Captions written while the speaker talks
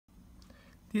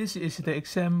This is the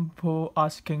example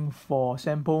asking for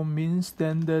sample mean,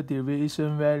 standard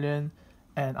deviation, variance,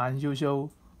 and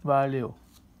unusual value.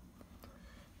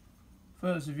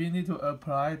 First, we need to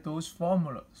apply those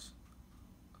formulas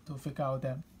to figure out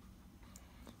them.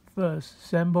 First,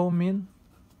 sample mean.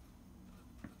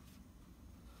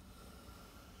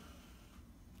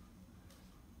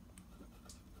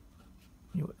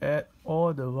 You add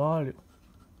all the value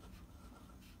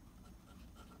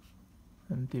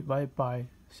and divide by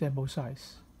sample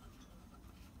size.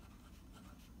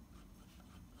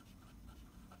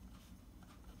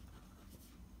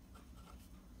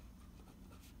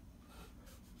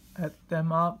 Add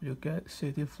them up, you get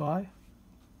 65.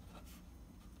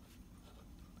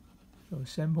 So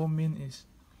sample mean is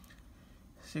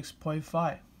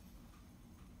 6.5.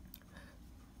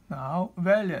 Now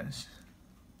variance.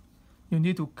 You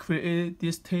need to create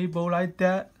this table like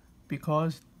that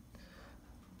because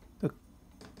the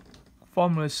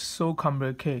formula is so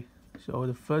complicated. So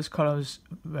the first column is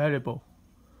variable.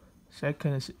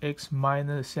 Second is x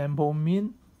minus sample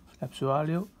mean, absolute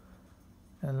value.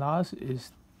 And last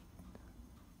is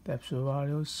the absolute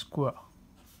value square.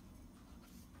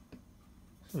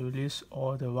 So you list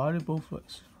all the variables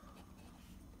first.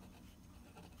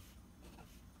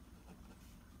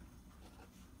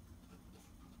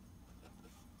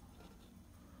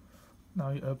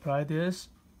 Now you apply this.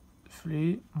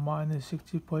 3 minus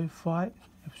 60.5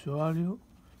 absolute value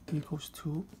equals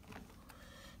 2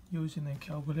 using a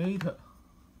calculator.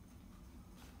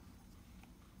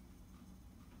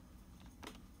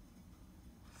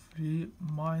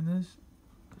 Minus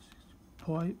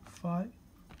 0.5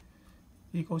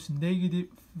 equals negative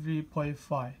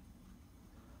 3.5.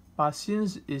 But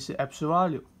since it's absolute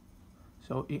value,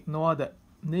 so ignore the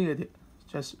negative,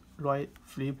 just write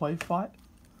 3.5.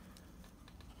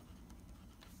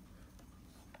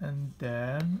 And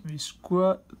then we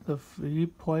square the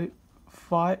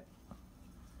 3.5.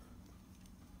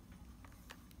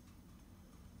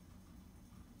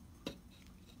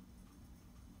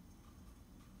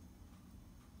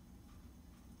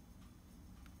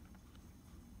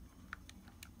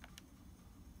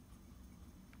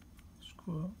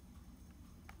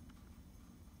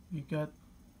 We get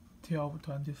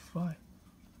 1225.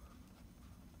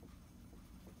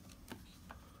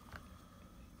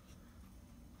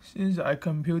 Since I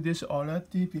computed this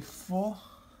already before,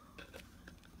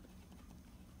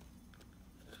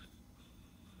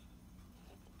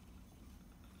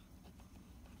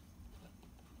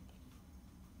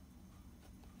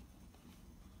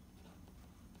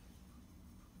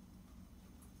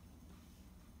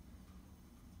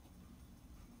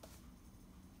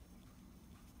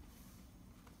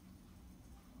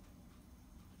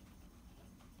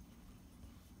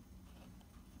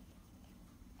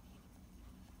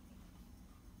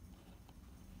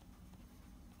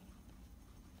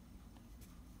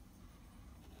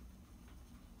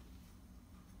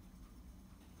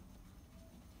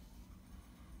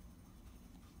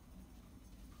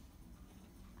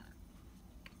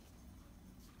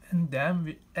 and then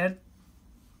we add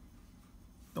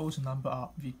those numbers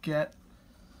up, we get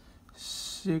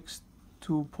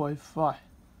 62.5.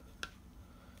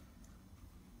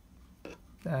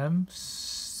 Then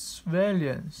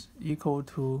variance equal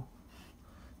to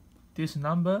this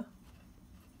number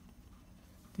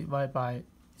divided by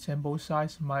sample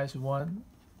size minus 1.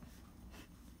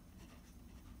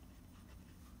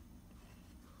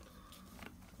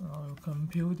 I'll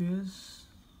compute this.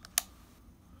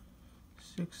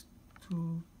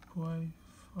 62.5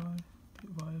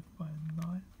 divided by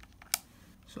 9.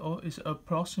 So it's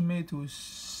approximate to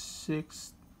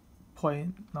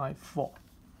 6.94.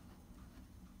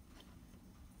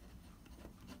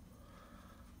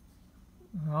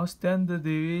 Now standard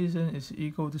deviation is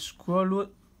equal to square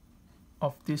root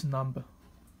of this number.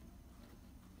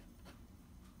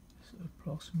 It's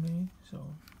approximate,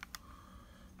 so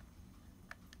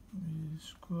we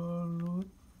square root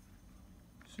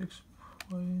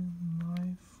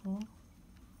 6.94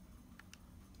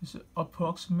 is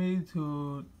approximate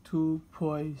to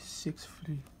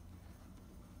 2.63.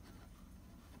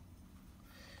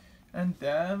 And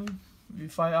then we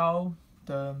find out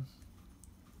the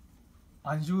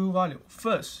unusual value.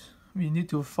 First, we need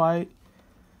to find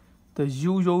the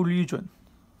usual region.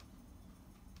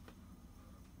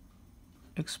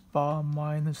 X bar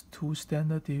minus 2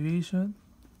 standard deviation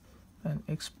and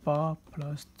x bar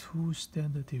plus 2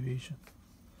 standard deviation.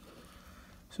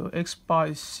 So x bar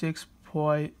is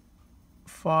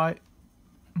 6.5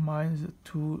 minus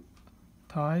 2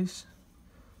 times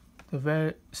the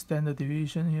very standard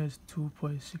deviation here is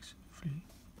 2.63,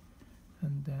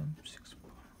 and then 6.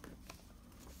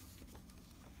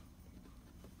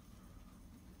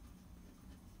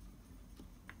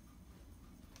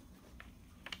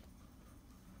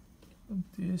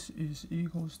 this is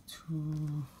equals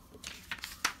to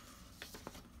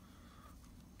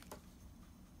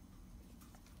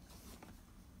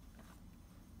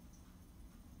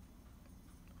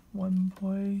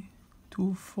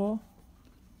 1.24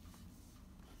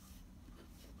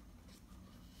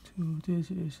 to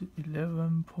this is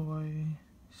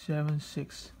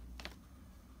 11.76.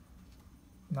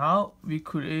 Now we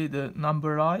create the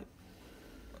number line.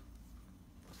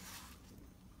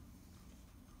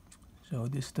 So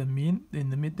this is the mean in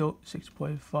the middle,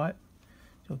 6.5.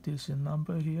 So this is the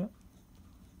number here.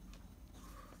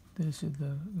 This is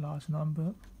the last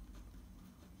number.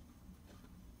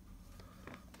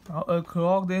 Now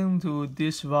according to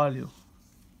this value,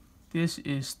 this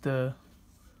is the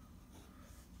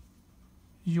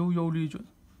yo-yo region.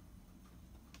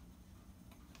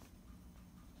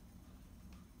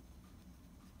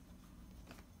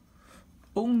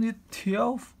 Only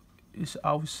 12 is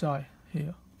outside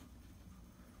here.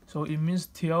 So it means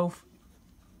 12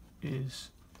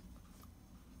 is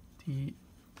the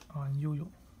yo-yo.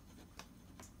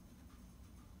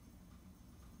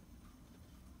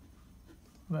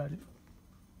 Value.